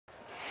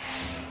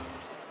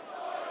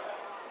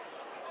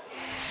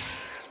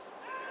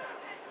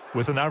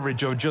With an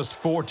average of just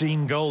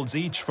 14 goals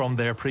each from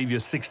their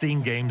previous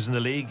 16 games in the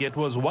league, it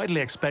was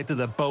widely expected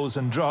that Bohs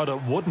and Drogheda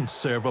wouldn't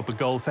serve up a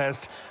goal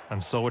fest,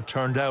 and so it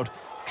turned out.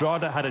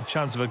 Drogheda had a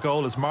chance of a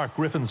goal as Mark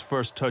Griffin's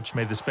first touch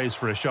made the space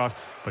for a shot,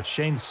 but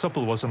Shane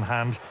Supple was on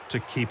hand to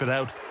keep it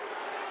out.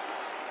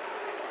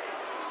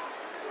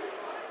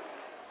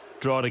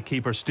 Drogheda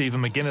keeper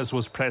Stephen McGuinness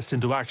was pressed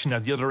into action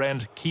at the other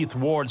end. Keith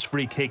Ward's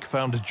free kick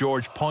found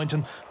George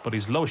Poynton, but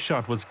his low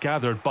shot was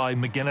gathered by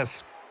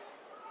McGuinness.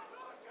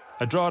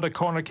 A Drogheda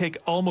corner kick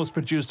almost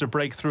produced a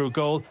breakthrough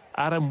goal.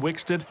 Adam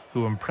Wickstead,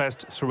 who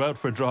impressed throughout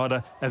for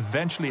Drogheda,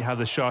 eventually had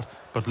the shot,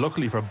 but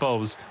luckily for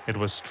Bohs, it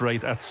was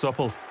straight at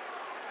Supple.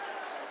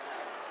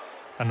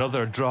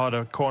 Another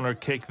Drogheda corner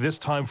kick, this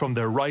time from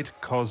their right,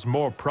 caused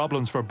more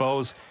problems for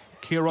Bohs.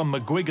 Kieran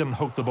McGuigan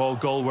hooked the ball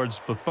goalwards,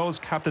 but Bohs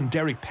captain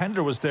Derek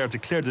Pender was there to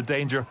clear the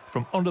danger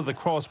from under the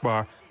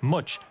crossbar,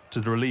 much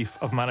to the relief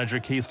of manager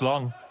Keith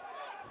Long.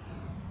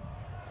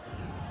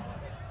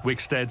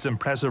 Wickstead's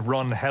impressive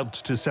run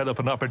helped to set up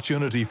an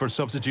opportunity for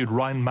substitute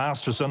Ryan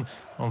Masterson.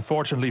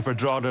 Unfortunately for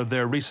Drogheda,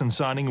 their recent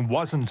signing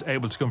wasn't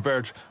able to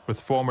convert, with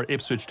former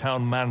Ipswich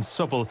Town man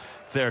Supple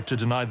there to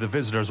deny the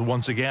visitors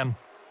once again.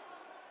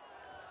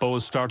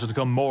 Bohs started to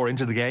come more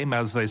into the game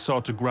as they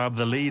sought to grab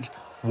the lead.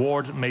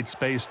 Ward made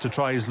space to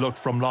try his luck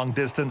from long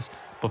distance,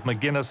 but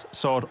McGuinness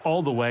saw it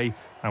all the way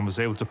and was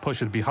able to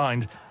push it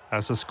behind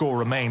as the score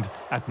remained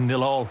at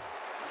 0-0.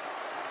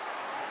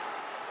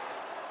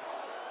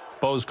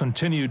 Bohs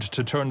continued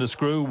to turn the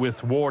screw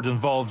with Ward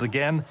involved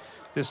again.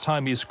 This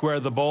time he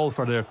squared the ball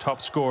for their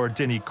top scorer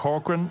Dinny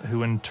Corcoran,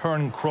 who in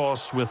turn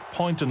crossed with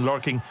Poynton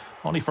lurking,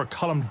 only for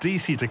Colm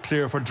Deasy to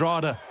clear for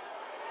Drogheda.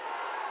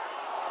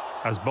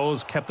 As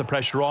Bohs kept the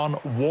pressure on,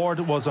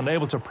 Ward was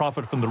unable to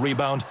profit from the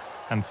rebound,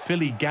 and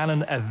Philly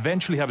Gannon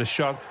eventually had a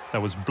shot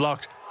that was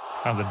blocked,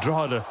 and the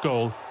Drogheda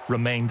goal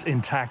remained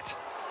intact.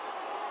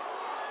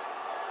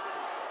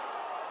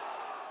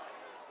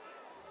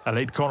 A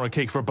late corner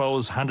kick for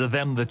Bohs handed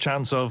them the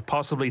chance of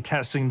possibly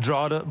testing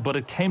Drogheda, but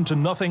it came to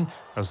nothing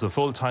as the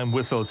full-time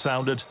whistle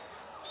sounded.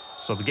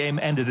 So the game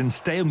ended in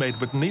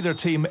stalemate, with neither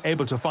team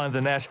able to find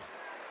the net.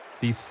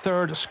 The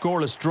third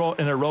scoreless draw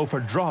in a row for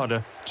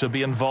Drogheda to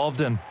be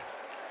involved in.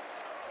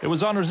 It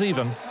was honours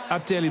even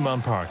at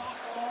Dalymount Park.